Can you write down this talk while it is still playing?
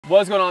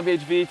What's going on,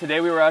 BHV?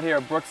 Today we were out here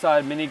at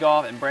Brookside Mini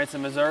Golf in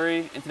Branson,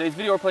 Missouri. In today's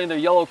video, we're playing their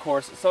yellow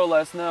course, so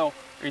let us know.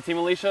 Are you Team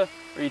Elisha?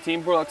 Are you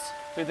Team Brooks?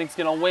 Who do you think's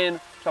gonna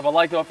win? Drop a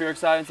like though if you're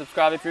excited and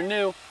subscribe if you're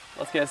new.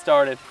 Let's get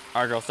started.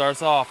 All right, girl, start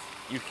us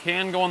off. You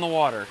can go in the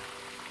water.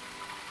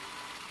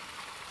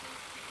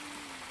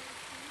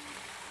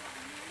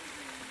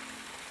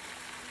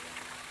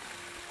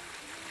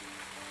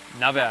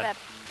 Not bad. Not bad.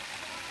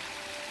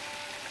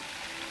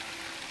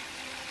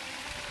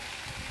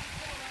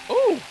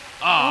 Ooh!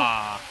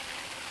 Ah!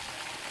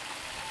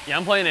 Yeah,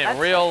 I'm playing it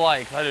real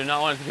light. I do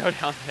not want it to go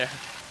down there.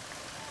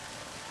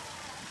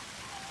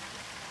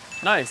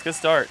 Nice, good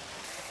start.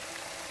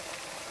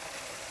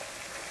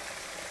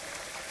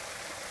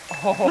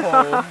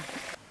 Oh!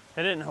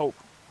 Hit it and hope.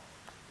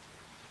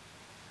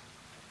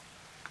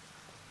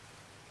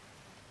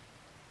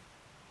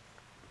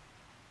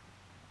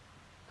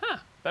 Huh,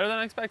 better than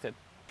I expected.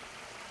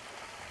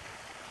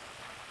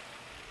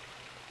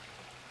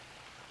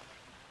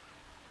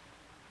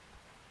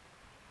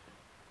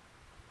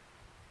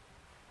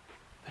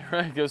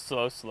 It goes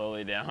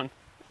slowly down.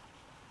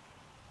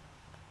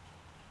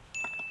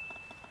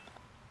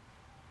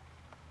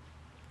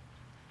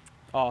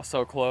 Oh,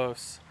 so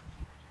close.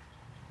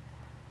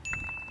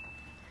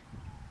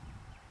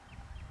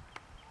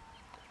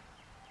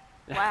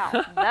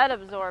 Wow, that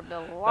absorbed a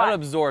lot. That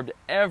absorbed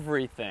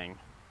everything.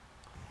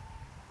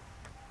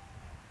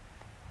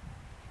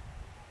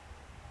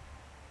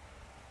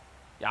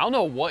 Yeah, I don't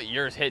know what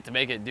yours hit to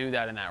make it do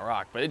that in that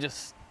rock, but it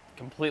just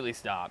completely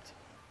stopped.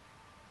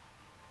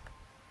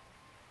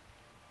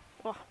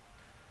 Oh.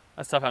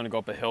 That's tough having to go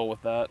up a hill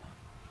with that.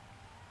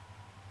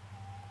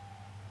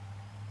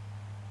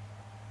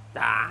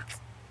 Ah.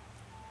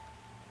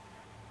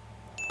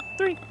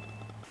 3.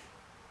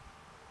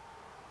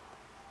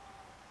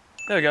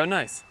 There we go,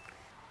 nice.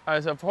 All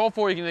right, so for hole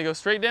 4, you can either go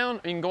straight down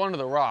or you can go under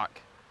the rock.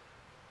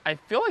 I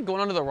feel like going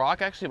under the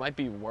rock actually might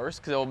be worse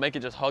because it will make it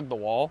just hug the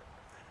wall.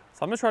 So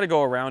I'm gonna try to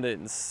go around it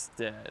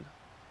instead.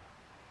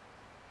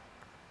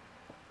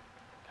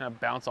 Kind of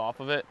bounce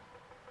off of it.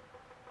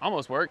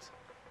 Almost worked.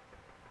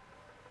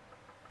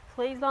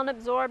 Please don't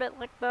absorb it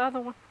like the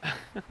other one.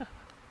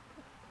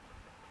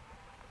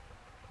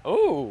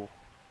 Ooh,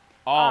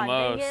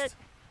 almost. Dang it.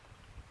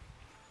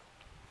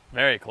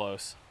 Very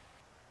close.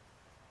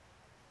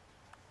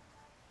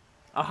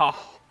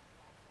 Oh,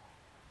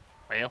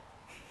 well.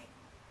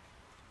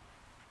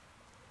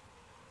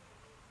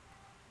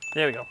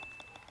 There we go.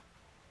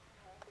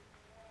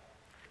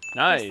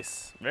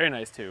 Nice, very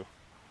nice too.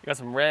 You got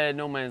some red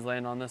no man's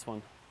land on this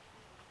one.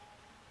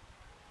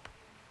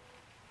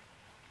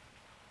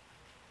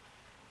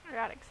 I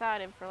got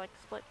excited for like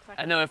a split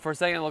second. I know, for a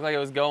second it looked like it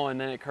was going,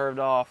 then it curved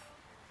off.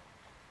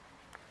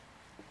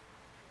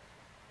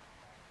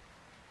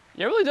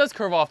 Yeah, it really does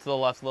curve off to the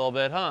left a little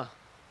bit, huh?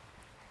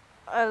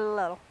 A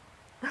little.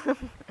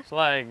 It's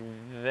like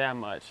that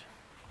much.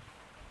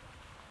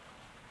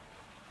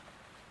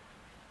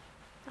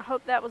 I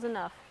hope that was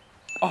enough.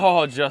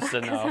 Oh, just I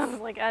enough.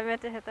 was like, I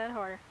meant to hit that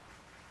harder.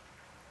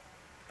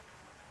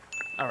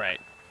 All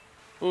right.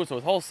 Ooh, so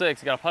with hole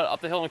 6, you gotta putt it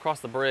up the hill and across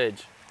the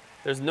bridge.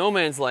 There's no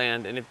man's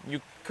land, and if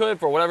you could,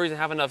 for whatever reason,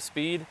 have enough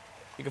speed,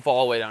 you could fall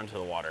all the way down to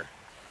the water.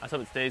 I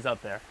hope it stays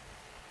up there.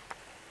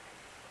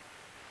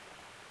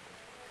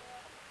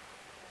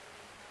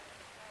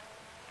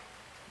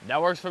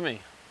 That works for me.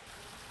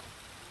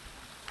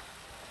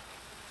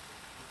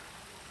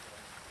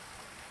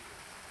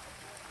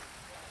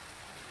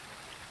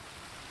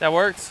 That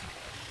works.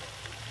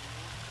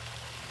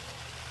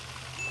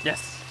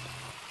 Yes.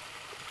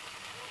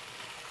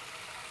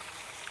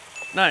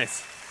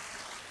 Nice.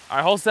 All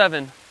right, hole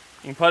 7. You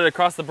can put it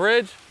across the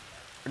bridge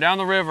or down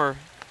the river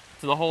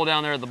to the hole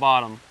down there at the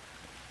bottom.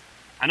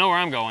 I know where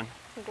I'm going.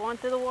 I'm going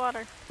through the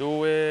water.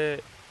 Do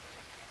it.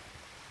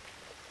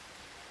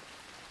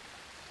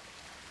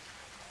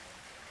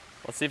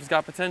 Let's see if it's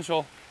got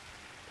potential.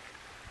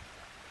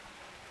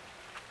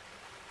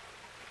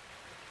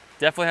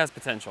 Definitely has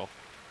potential.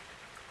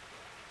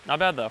 Not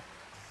bad though.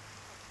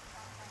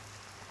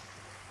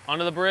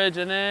 Onto the bridge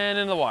and then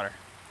into the water.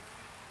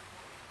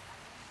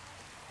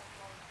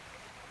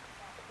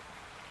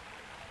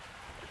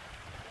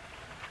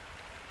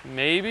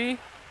 Maybe?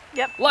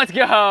 Yep. Let's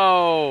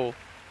go!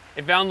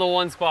 It found the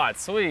one spot,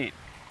 sweet.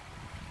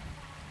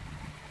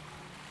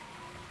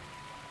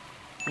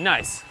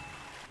 Nice.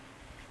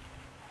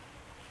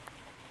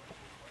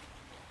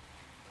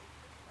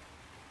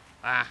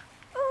 Ah,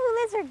 Ooh,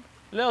 lizard.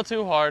 a little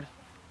too hard.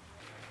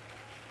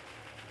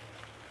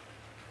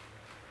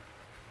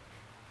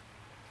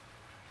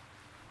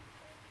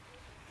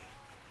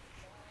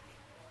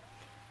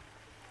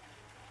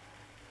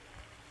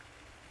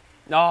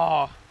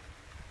 Oh.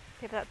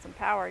 Gave that some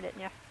power, didn't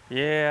you?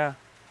 Yeah.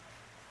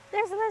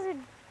 There's a lizard.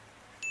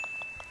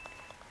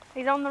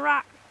 He's on the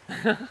rock.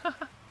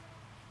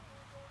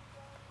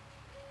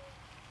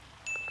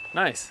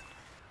 Nice.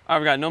 All right,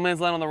 we got no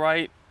man's land on the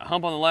right, a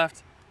hump on the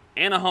left,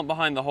 and a hump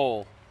behind the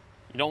hole.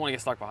 You don't want to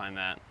get stuck behind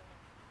that.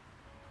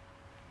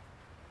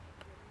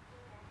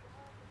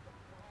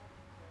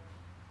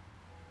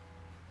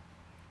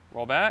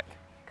 Roll back.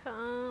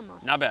 Come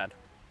on. Not bad.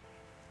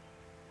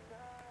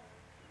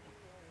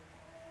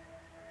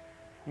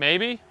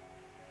 Maybe.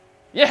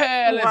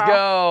 Yeah, let's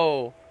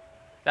go.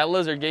 That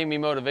lizard gave me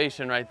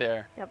motivation right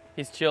there. Yep.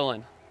 He's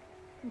chilling.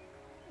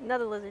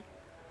 Another lizard.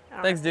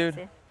 Thanks,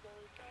 dude.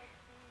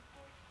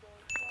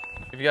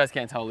 If you guys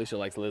can't tell, Elisha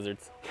likes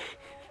lizards.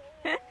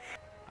 All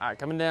right,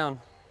 coming down.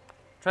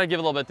 Try to give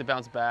it a little bit to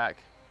bounce back.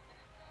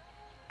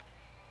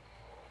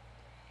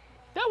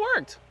 That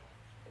worked.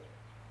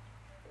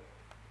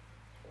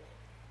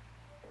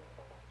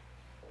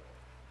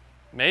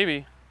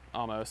 Maybe,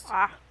 almost.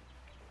 Ah.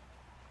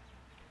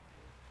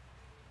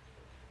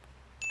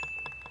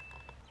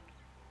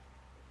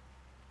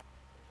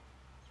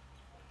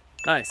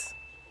 Nice.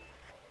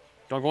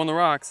 Don't go on the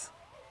rocks.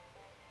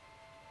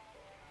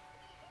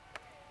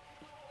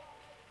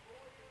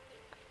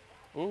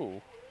 Ooh.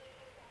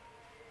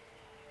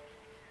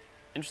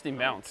 Interesting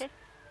bounce. Okay.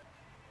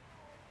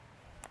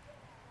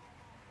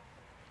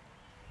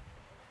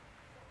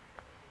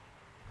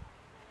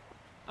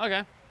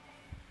 Okay.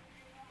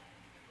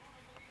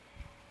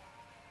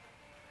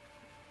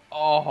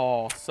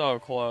 Oh, so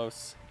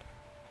close.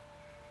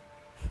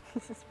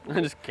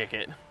 Just kick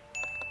it.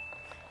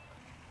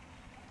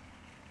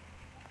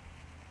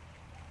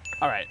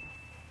 All right.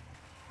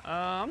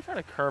 I'm trying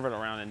to curve it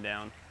around and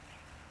down.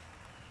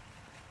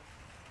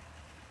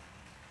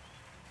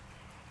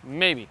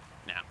 Maybe.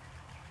 No.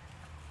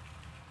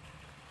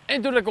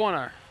 Into the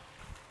corner.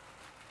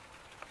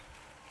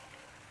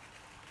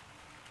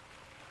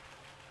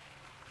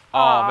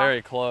 Oh,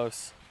 very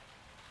close.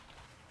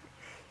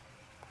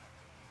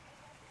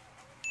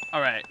 All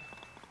right.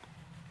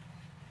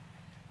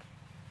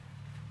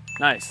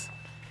 Nice.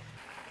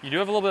 You do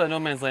have a little bit of no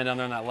man's land down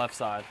there on that left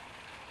side.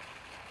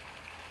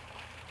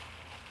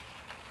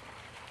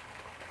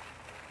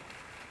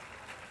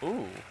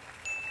 Ooh.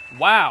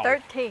 Wow.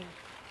 13.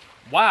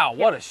 Wow,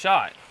 what a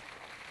shot.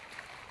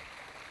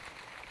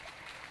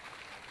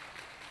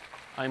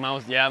 I think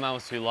mine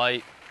was too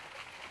light.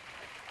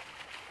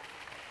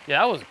 Yeah,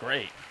 that was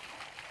great.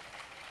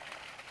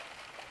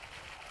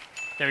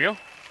 There we go.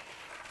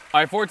 All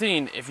right,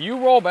 14. If you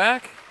roll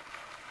back,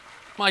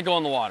 might go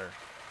in the water.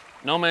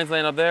 No man's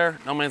land up there,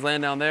 no man's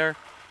land down there.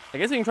 I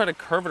guess you can try to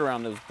curve it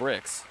around those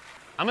bricks.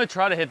 I'm gonna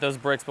try to hit those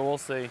bricks, but we'll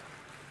see.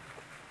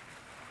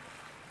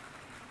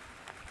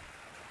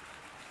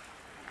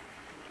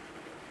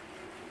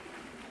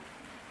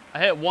 I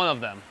hit one of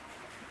them.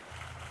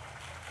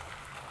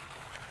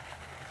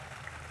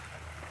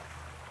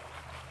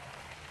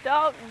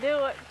 Don't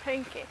do it,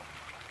 Pinky.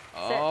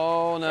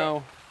 Oh,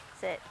 no.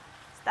 Sit.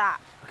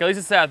 Stop. Okay, at least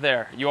it sat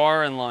there. You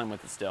are in line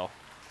with it still.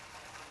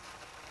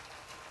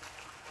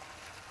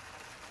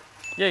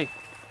 Yay.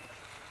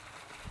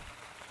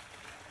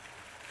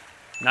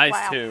 Nice,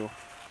 Wow. 2.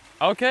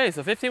 Okay,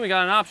 so 15, we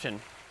got an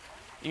option.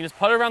 You can just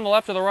putt it around the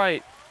left or the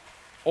right,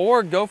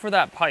 or go for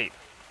that pipe.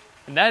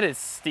 And that is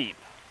steep.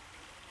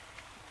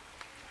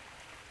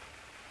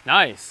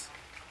 Nice.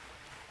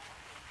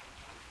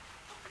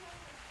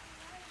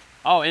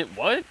 Oh,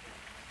 what?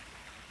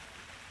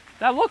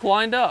 That look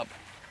lined up.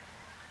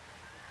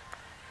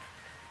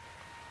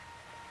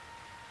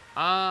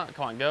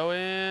 Come on, go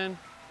in.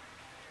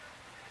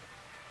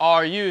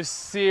 Are you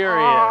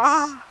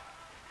serious?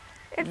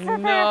 It's a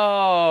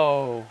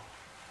No.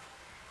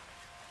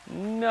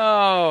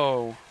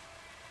 No.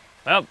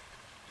 Well,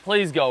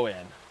 please go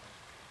in.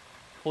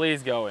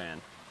 Please go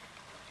in.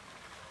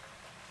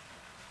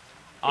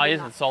 Oh,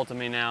 he's insulting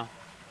me now.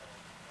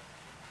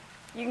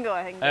 You can go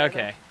ahead and get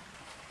Okay. it.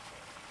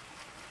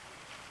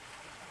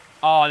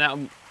 Oh, now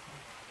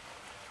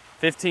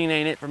 15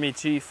 ain't it for me,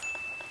 Chief.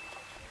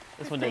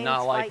 This one did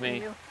not like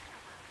me. You.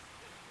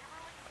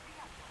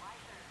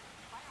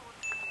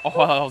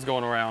 Oh, I was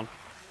going around.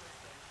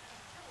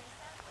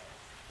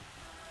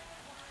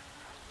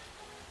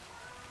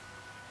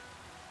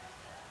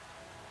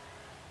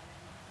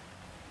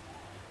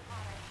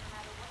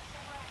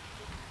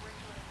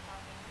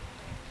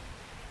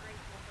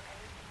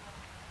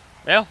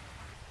 Well.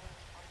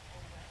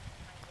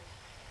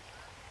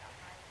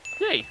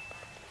 Yay.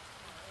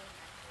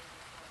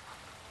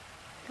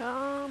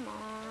 Come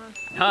on.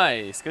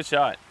 Nice, good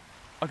shot.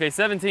 Okay,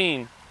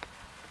 17.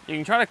 You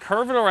can try to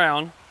curve it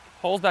around.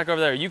 Hole's back over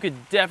there. You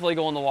could definitely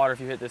go in the water if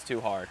you hit this too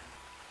hard.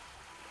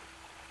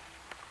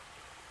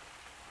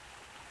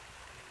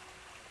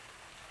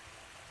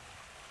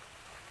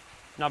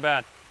 Not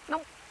bad.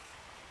 Nope.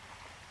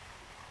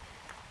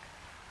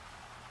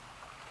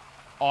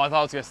 Oh, I thought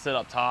it was gonna sit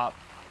up top.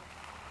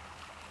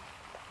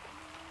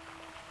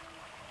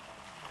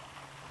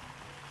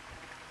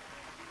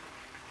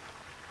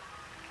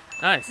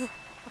 Nice.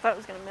 I thought it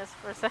was going to miss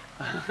for a second.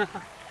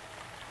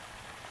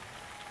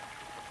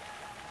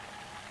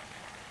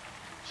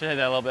 Should hit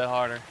that a little bit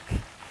harder.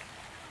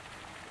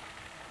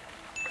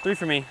 3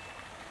 for me.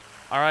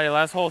 All righty,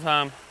 last hole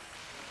time.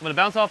 I'm gonna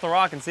bounce off the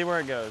rock and see where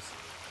it goes.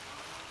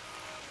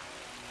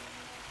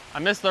 I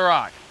missed the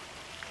rock.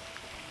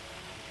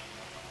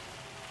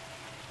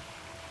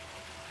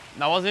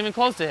 I wasn't even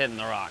close to hitting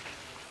the rock.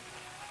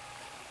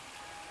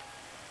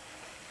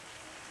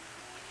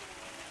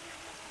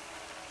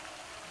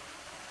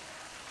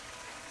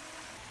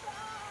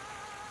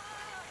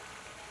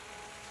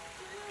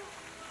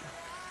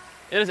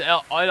 It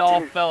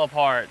all fell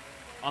apart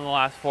on the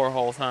last 4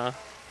 holes, huh?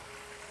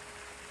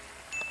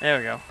 There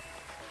we go.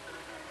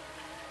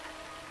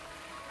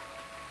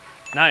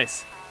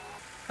 Nice.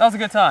 That was a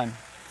good time.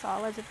 Saw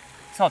a lizard.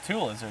 Saw 2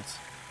 lizards.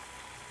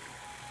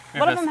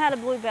 One of them had a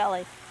blue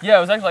belly. Yeah,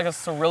 it was actually like a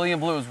cerulean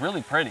blue. It was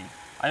really pretty.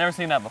 I never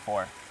seen that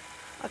before.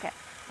 Okay.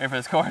 Ready for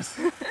this course?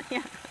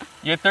 Yeah.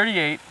 You had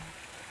 38.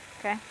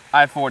 Okay. I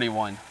had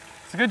 41.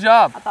 It's a good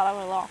job. I thought I would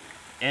have lost.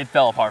 It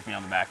fell apart for me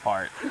on the back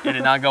part. It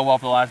did not go well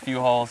for the last few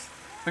holes.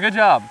 But good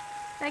job.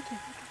 Thank you.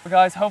 But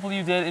guys, hopefully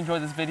you did enjoy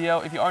this video.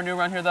 If you are new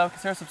around here though,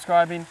 consider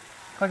subscribing,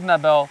 clicking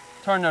that bell,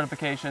 turn on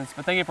notifications.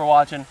 But thank you for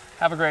watching.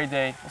 Have a great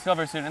day. We'll see you all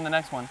very soon in the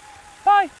next one.